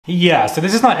Yeah, so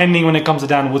this is not ending when it comes to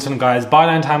Dan Wooton, guys.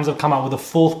 Byline Times have come out with the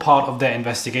fourth part of their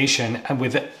investigation and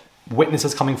with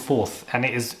witnesses coming forth, and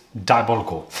it is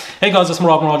diabolical. Hey guys, it's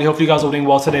Murad Muradi. Hopefully you guys are doing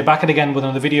well today. Back again with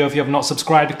another video. If you have not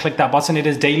subscribed, click that button. It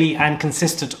is daily and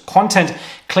consistent content.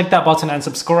 Click that button and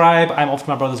subscribe. I'm off to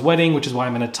my brother's wedding, which is why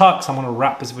I'm in a tux. I'm going to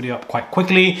wrap this video up quite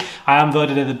quickly. I am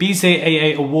voted at the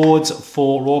BCAA Awards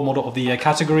for Role Model of the Year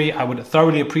category. I would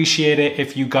thoroughly appreciate it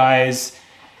if you guys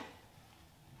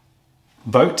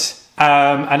vote.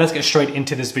 And let's get straight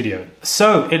into this video.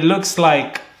 So it looks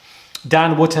like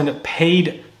Dan Wooton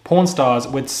paid porn stars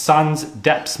with Sons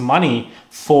Depp's money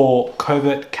for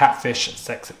covert catfish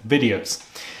sex videos.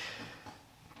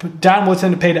 Dan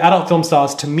Wooton paid adult film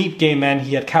stars to meet gay men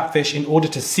he had catfished in order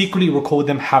to secretly record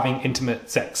them having intimate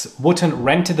sex. Wooton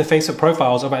rented the Facebook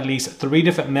profiles of at least 3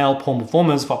 different male porn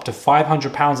performers for up to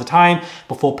 £500 a time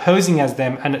before posing as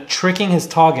them and tricking his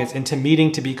targets into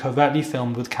meeting to be covertly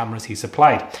filmed with cameras he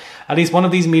supplied. At least one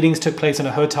of these meetings took place in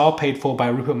a hotel paid for by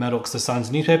Rupert Murdoch's The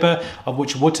Sun's newspaper, of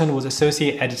which Wooton was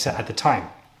associate editor at the time.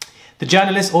 The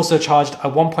journalist also charged a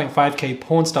 1.5k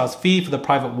porn star's fee for the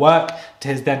private work to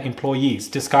his then employees,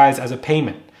 disguised as a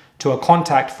payment to a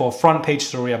contact for a front page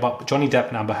story about Johnny Depp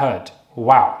and Amber Heard.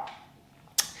 Wow.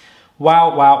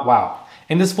 Wow, wow, wow.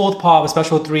 In this fourth part of a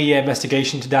special 3-year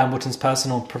investigation to Dan Wooton's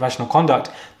personal and professional conduct,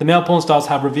 the male porn stars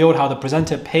have revealed how the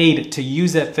presenter paid to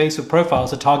use their Facebook profiles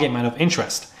to target men of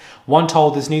interest. One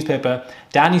told this newspaper,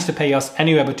 Dan used to pay us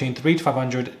anywhere between $300 to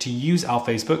 $500 to use our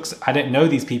Facebooks. I didn't know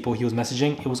these people he was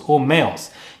messaging. It was all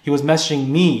males. He was messaging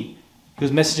me. He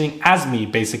was messaging as me,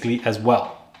 basically, as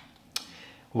well.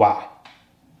 Wow.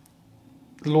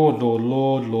 Lord, Lord,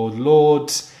 Lord, Lord,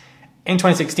 Lord. In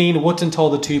 2016, Wooton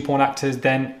told the two porn actors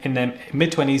then in their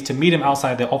mid-20s to meet him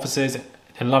outside their offices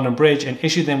in London Bridge and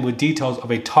issued them with details of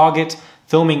a target,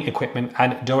 filming equipment,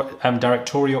 and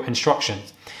directorial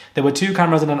instructions. There were 2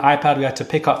 cameras and an iPad we had to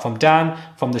pick up from Dan.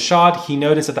 From the shard, he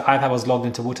noticed that the iPad was logged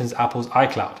into Wooton's Apple's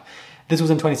iCloud. This was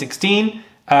in 2016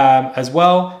 as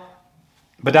well.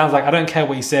 But Dan's like, I don't care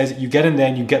what he says. You get in there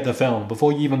and you get the film.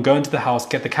 Before you even go into the house,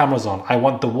 get the cameras on. I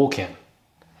want the walk-in.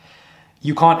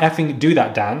 You can't effing do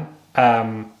that,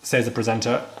 Dan, says the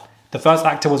presenter. The first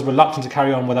actor was reluctant to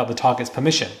carry on without the target's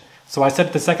permission. So I said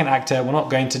to the second actor, we're not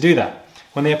going to do that.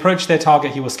 When they approached their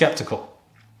target, he was skeptical.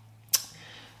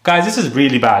 Guys, this is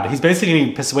really bad. He's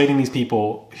basically persuading these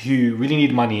people who really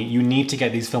need money, you need to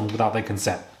get these films without their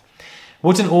consent.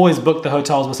 Wooton always booked the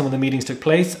hotels where some of the meetings took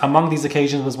place. Among these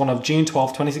occasions was one of June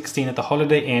 12, 2016 at the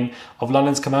Holiday Inn of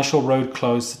London's Commercial Road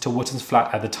close to Wooton's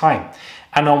flat at the time.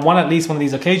 And on at least one of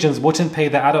these occasions, Wooton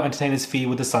paid the adult entertainer's fee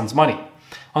with the Sun's money.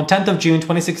 On 10th of June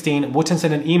 2016, Wooton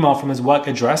sent an email from his work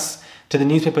address to the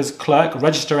newspaper's clerk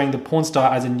registering the porn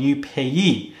star as a new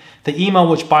payee. The email,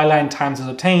 which Byline Times has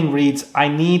obtained, reads, I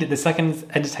need the second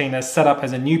entertainer set up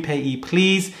as a new payee,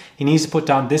 please. He needs to put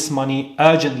down this money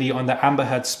urgently on the Amber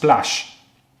Heard splash.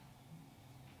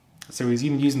 So he's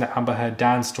even using the Amber Heard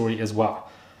Dan story as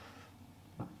well.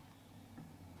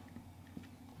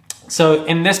 So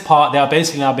in this part, there are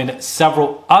basically now been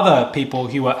several other people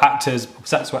who were actors,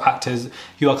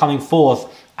 who are coming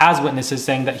forth as witnesses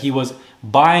saying that he was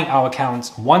buying our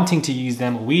accounts, wanting to use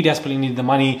them. We desperately needed the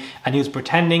money, and he was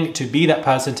pretending to be that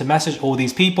person to message all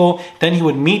these people. Then he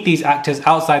would meet these actors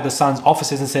outside the Sun's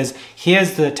offices and says,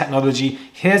 here's the technology,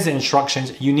 here's the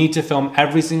instructions, you need to film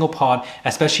every single part,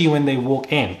 especially when they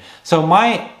walk in. So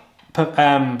my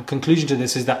conclusion to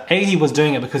this is that A, he was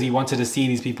doing it because he wanted to see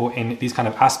these people in these kind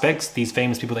of aspects, these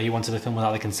famous people that he wanted to film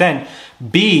without their consent.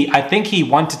 B, I think he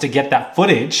wanted to get that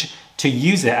footage to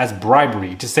use it as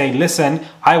bribery, to say, listen,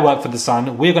 I work for The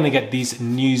Sun, we're going to get these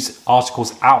news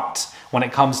articles out when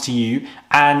it comes to you,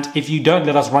 and if you don't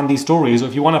let us run these stories, or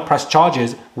if you want to press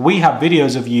charges, we have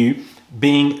videos of you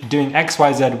doing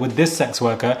XYZ with this sex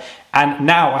worker, and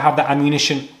now I have that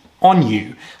ammunition on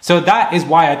you. So that is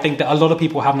why I think that a lot of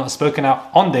people have not spoken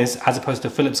out on this, as opposed to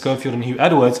Philip Schofield and Hugh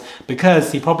Edwards,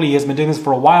 because he probably has been doing this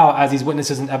for a while as these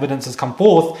witnesses and evidence has come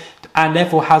forth, and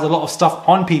therefore has a lot of stuff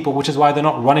on people, which is why they're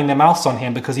not running their mouths on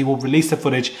him, because he will release the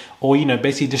footage or, you know,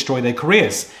 basically destroy their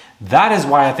careers. That is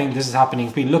why I think this is happening.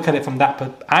 If we look at it from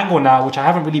that angle now, which I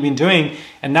haven't really been doing,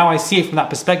 and now I see it from that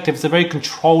perspective, it's a very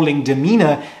controlling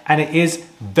demeanor, and it is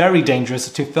very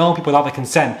dangerous to film people without their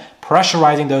consent,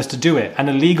 pressurizing those to do it. An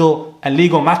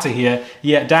illegal matter here,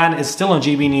 yet Dan is still on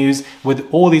GB News with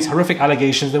all these horrific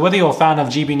allegations, that whether you're a fan of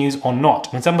GB News or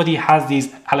not, when somebody has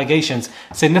these allegations,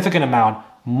 significant amount,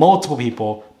 multiple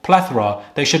people, plethora,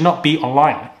 they should not be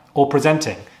online or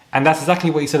presenting. And that's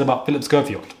exactly what he said about Philip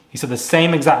Schofield. He said the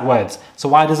same exact words. So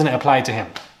why doesn't it apply to him?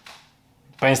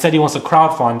 But instead he wants to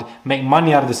crowdfund, make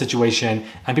money out of the situation,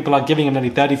 and people are giving him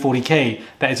nearly 30, 40K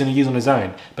that he's going to use on his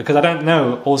own. Because I don't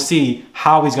know or see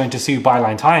how he's going to sue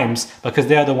Byline Times, because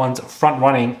they're the ones front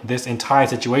running this entire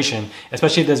situation.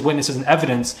 Especially if there's witnesses and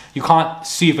evidence, you can't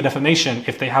sue for defamation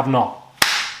if they have not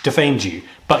defamed you.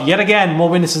 But yet again, more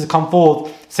witnesses have come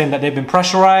forth saying that they've been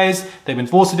pressurized, they've been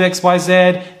forced to do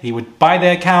XYZ, he would buy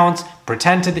their account,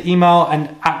 pretend to the email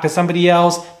and act as somebody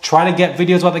else, try to get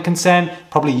videos without the consent,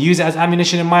 probably use it as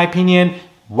ammunition in my opinion.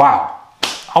 Wow.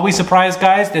 Are we surprised,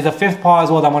 guys? There's a fifth part as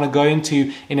well that I want to go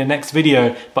into in the next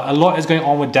video, but a lot is going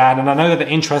on with Dan, and I know that the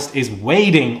interest is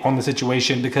waning on the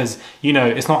situation because, you know,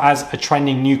 it's not as a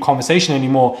trending new conversation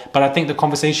anymore, but I think the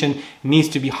conversation needs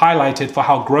to be highlighted for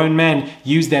how grown men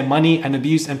use their money and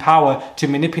abuse and power to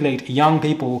manipulate young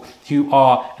people who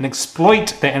are and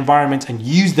exploit their environment and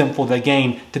use them for their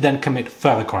gain to then commit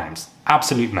further crimes.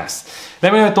 Absolute mess.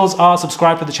 Let me know what your thoughts are,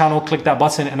 subscribe to the channel, click that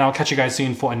button, and I'll catch you guys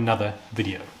soon for another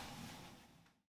video.